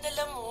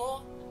ipadadala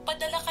mo.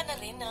 Padala ka na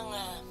rin ng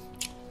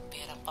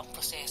perang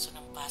pamproseso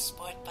ng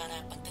passport para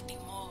pagdating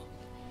mo.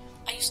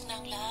 Ayos na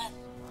ang lahat.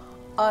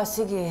 Oh,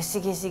 sige,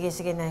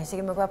 Nay.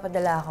 Sige,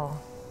 magpapadala ako.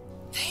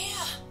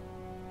 Thea!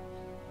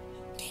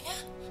 Dina,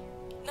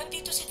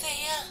 nandito si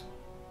Thea.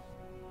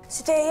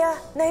 Si Thea,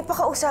 Nay,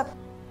 pakausap.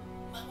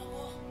 Mama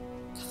mo,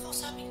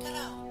 kakausapin ka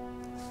raw.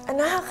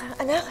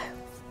 Anak.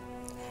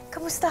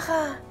 Kamusta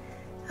ka?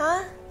 Ha?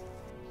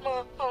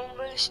 Ma,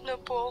 umalis na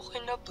po ako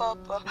kina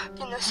Papa.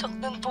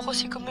 Tinasaktan po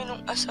kasi kami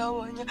nung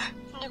asawa niya.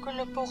 Hindi ko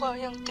na po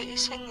kayang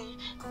tiisin eh.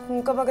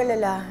 Huwag ka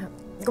mag-alala.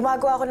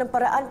 Gumagawa ako ng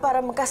paraan para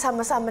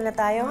magkasama-sama na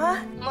tayo,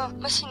 ha? Ma,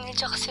 masinil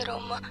siya kasi raw,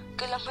 Ma.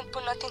 Kailangan po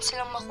natin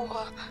silang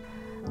makuha.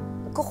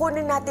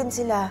 Kukunin natin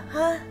sila,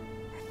 ha?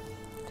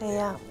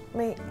 Kaya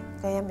may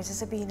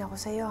sasabihin ako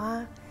sa'yo,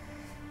 ha?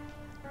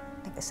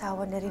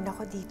 Nag-asawa na rin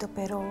ako dito,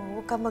 pero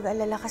huwag ka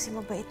mag-alala kasi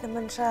mabait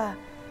naman siya.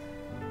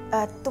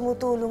 At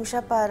tumutulong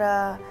siya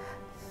para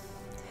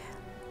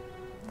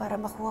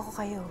makuha ko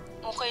kayo.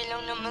 Okay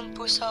lang naman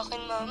po sa akin,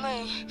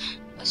 Mama eh.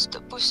 Basta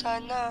po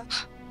sana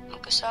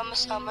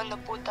magkasama-sama na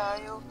po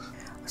tayo.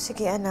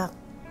 Sige, anak.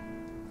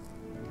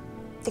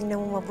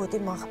 Tingnan mo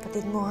mabuti mga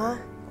kapatid mo, ha?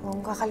 Huwag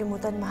mong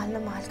kakalimutan, mahal na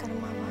mahal ka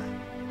ng Mama.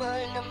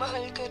 Mahal na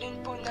mahal ka rin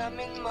po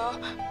namin, Ma.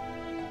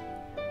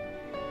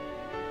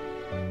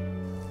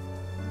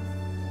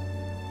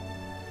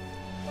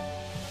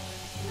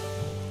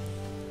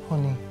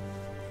 Honey,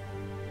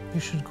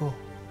 you should go.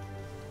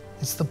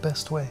 It's the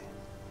best way.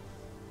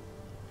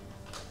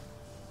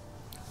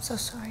 I'm so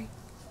sorry.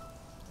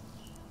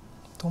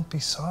 Don't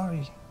be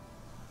sorry.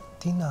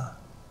 Dina,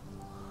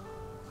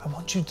 I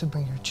want you to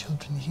bring your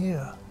children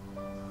here.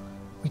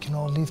 We can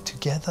all live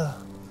together.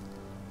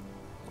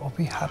 Or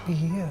be happy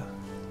here.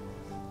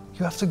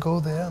 You have to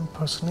go there and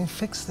personally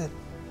fix it.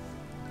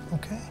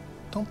 Okay?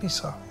 Don't be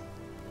sorry.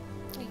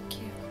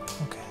 Thank you.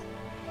 Okay.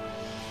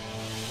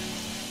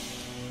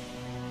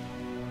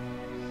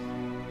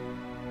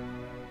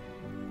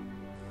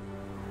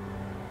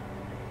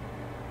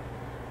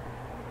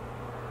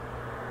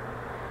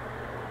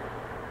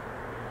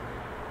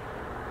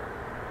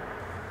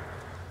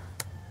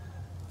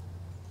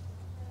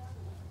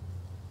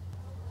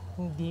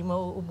 Hindi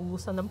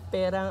mauubusan ng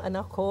pera ang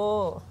anak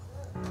ko.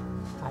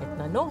 Kahit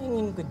na anong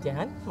hingin ko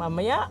dyan,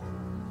 mamaya,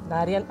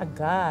 nariyan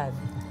agad.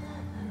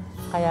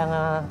 Kaya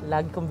nga,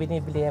 lagi kong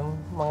binibili ang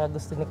mga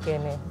gusto ni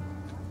Kenneth.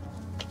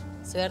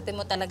 Swerte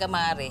mo talaga,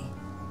 Mare.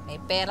 May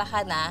pera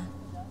ka na,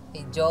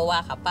 may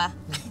jowa ka pa.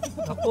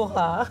 Ako,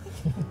 ha?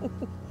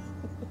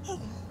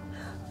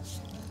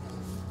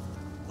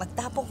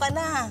 Magtapong ka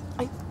na.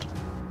 Ay.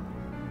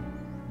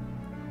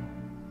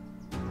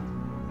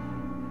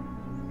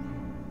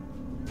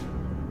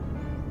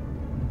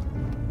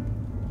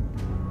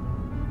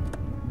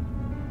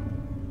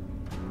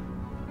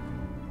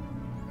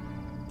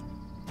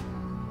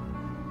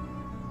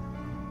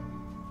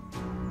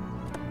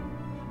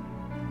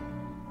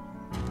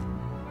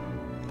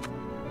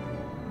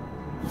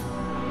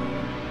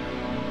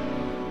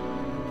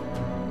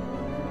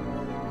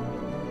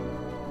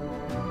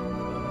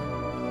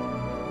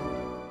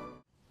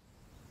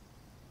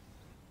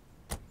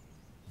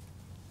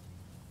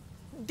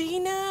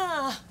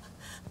 Dina!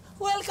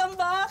 Welcome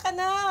back,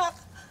 anak!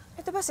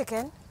 Ito ba si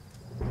Ken?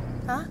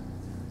 Ha?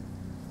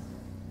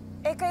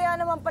 Eh kaya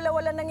naman pala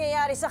wala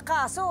nangyayari sa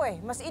kaso eh.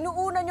 Mas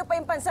inuuna nyo pa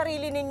yung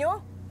pansarili ninyo?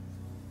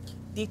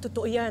 Di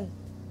totoo yan.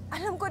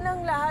 Alam ko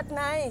ng lahat,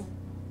 Nay.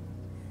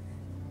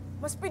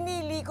 Mas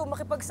pinili ko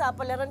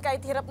makipagsapalaran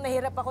kahit hirap na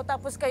hirap ako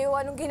tapos kayo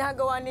anong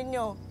ginagawa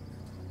ninyo?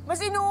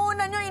 Mas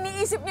inuuna nyo,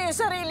 iniisip nyo yung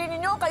sarili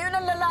ninyo, kayo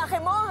ng lalaki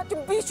mo at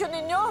yung bisyo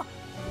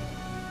ninyo.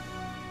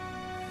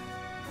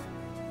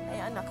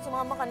 Ay anak,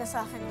 sumama ka na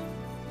sa akin.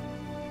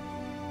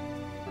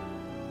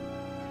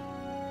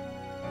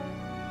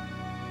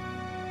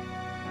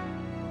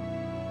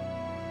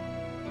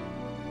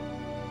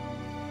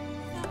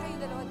 Kayo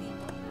dalawa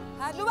dito.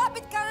 Ha?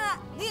 Lumapit ka nga!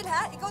 Neil,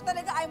 ha? Ikaw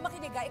talaga ayaw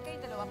makinig, ha? Kayo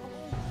dalawa.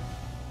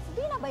 Si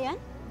Dina ba yan?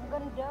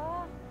 Maganda.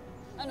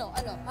 Ano?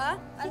 Ha?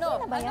 Si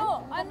Dina ba yan?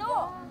 Ano?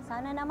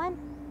 Sana naman.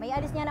 May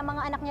alis niya ng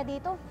mga anak niya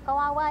dito.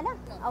 Kawawa lang.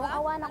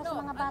 Awang-awa na ako sa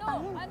mga batang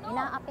yun.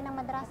 Inaapi ng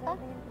madrasta.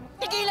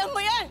 Tigilan mo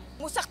yan!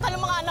 Musaktan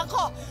ng mga anak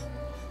ko!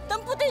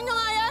 Damputin nyo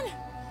nga yan!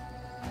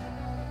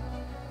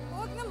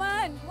 Huwag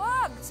naman.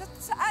 Huwag.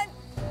 Saan?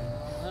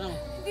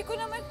 Hindi ko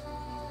naman...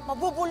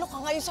 Mabubulok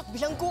ka ngayon sa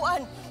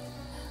bilangguan!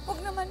 Huwag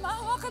naman.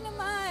 Maawa ka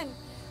naman.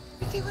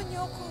 Bitiwan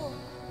niyo ako.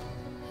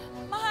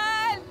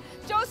 Mahal!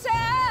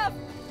 Joseph!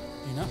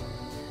 Dina?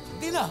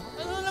 Dina,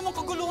 ano na naman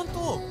kaguluhan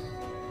to?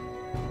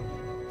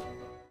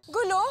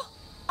 Gulo?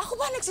 Ako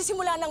ba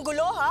nagsisimula ng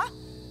gulo, ha?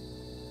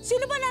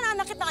 Sino ba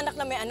nananakit ng anak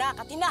na may anak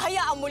at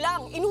hinahayaan mo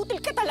lang?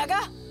 Inutil ka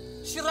talaga!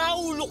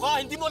 Siraulo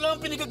ka! Hindi mo alam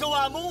ang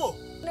pinagagawa mo!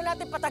 Ano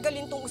natin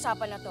patagalin tong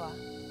usapan na to, ha?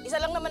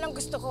 Isa lang naman ang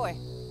gusto ko, eh.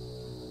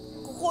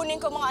 Kukunin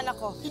ko mga anak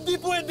ko. Hindi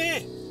pwede!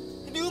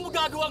 Hindi mo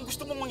magagawa ang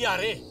gusto mong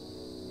mangyari.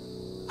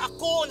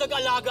 Ako ang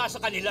nag-alaga sa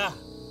kanila.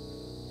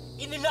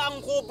 Inilaang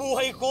ko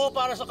buhay ko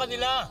para sa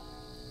kanila.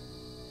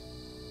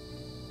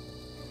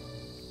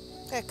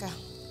 Teka.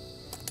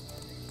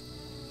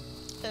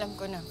 Alam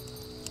ko na.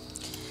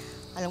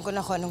 Alam ko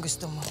na kung anong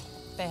gusto mo.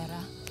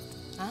 Pera?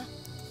 Ha?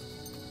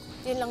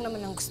 Yan lang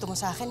naman ang gusto mo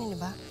sa akin, hindi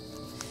ba?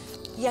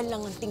 Yan lang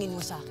ang tingin mo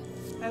sa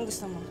akin. Anong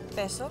gusto mo?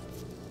 Peso?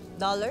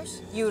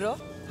 Dollars? Euro?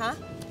 Ha?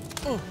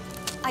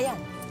 Ayan.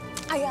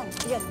 Ayan.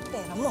 Yan.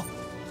 Pera mo.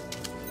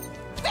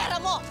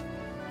 Pera mo!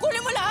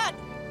 Kunin mo lahat!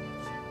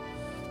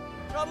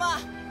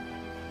 Roma!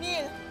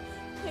 Neil!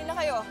 Huli na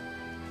kayo.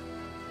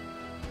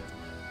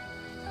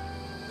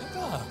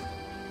 Teka.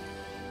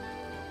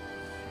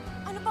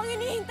 Ano pang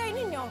hinihintay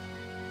ninyo?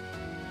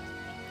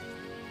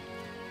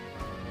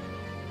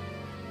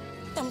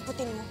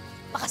 Tamputin mo.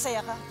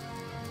 Pakasaya ka.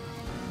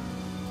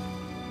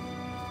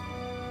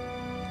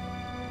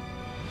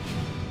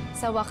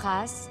 Sa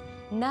wakas,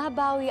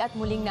 nabawi at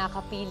muling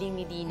nakapiling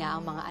ni Dina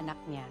ang mga anak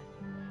niya.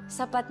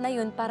 Sapat na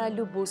yun para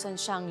lubusan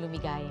siyang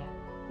lumigaya.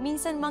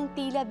 Minsan mang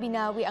tila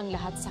binawi ang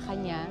lahat sa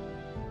kanya,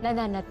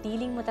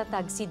 nananatiling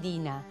matatag si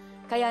Dina,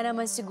 kaya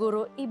naman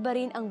siguro iba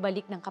rin ang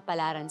balik ng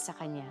kapalaran sa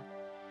kanya.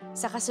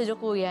 Sa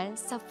kasalukuyan,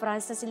 sa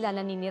France na sila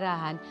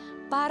naninirahan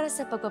para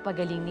sa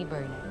pagpapagaling ni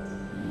Bernard.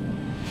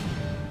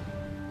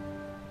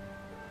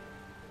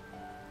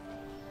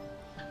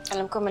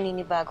 Alam ko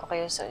maninibago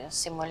kayo sa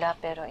simula,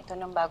 pero ito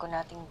ng bago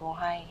nating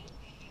buhay.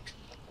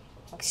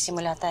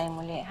 Magsisimula tayo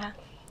muli, ha?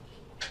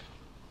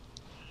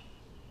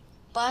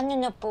 Paano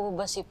na po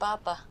ba si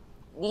Papa?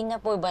 Di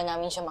na po ba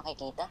namin siya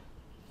makikita?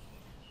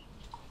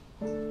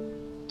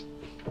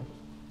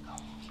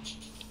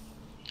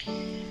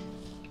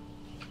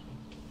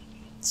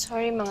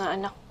 Sorry mga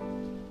anak.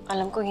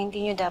 Alam ko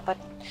hindi niyo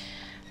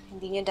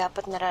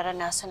dapat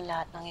nararanasan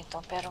lahat ng ito,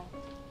 pero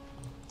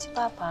si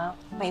Papa,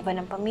 may iba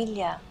ng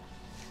pamilya.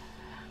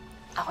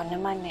 Ako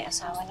naman, may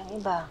asawa ng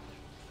iba.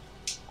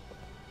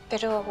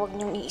 Pero huwag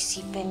niyong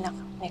iisipin na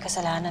may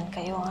kasalanan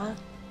kayo, ha?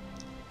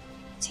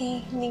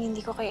 Kasi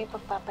hindi ko kayo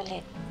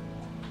ipagpapalit.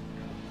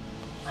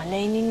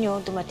 Malay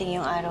ninyo,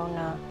 dumating yung araw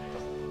na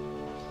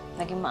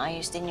naging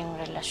maayos din yung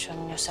relasyon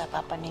niyo sa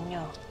papa ninyo.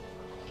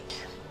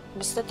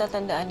 Basta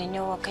tatandaan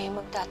ninyo, huwag kayong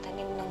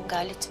magtatanim ng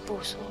galit sa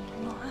puso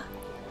ninyo, ha?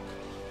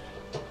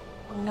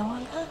 Huwag na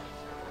huwag, ha?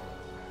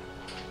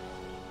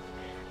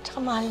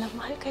 Tsaka mahal na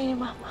mahal kayo ni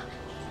Mama.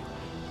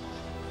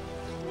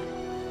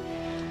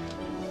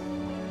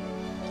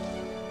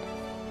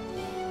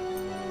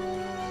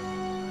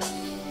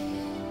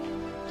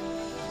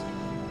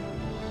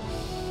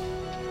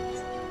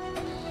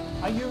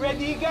 Are you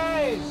ready,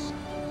 guys?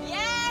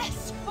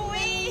 Yes!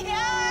 We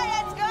are!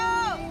 Let's go!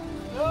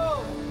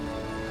 Go!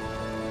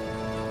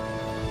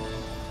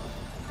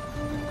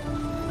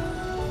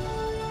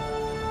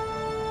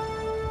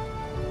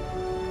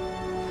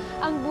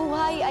 Ang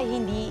buhay ay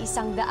hindi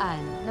isang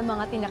daan ng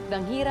mga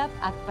tinakdang hirap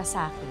at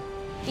pasakit.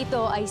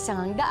 Ito ay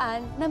isang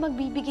daan na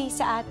magbibigay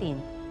sa atin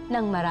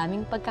ng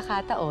maraming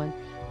pagkakataon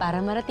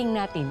para marating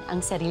natin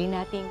ang sarili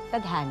nating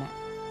tadhana.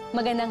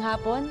 Magandang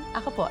hapon,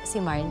 ako po si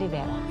Marlene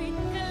Rivera.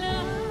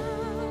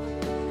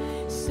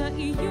 Sa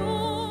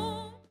iyo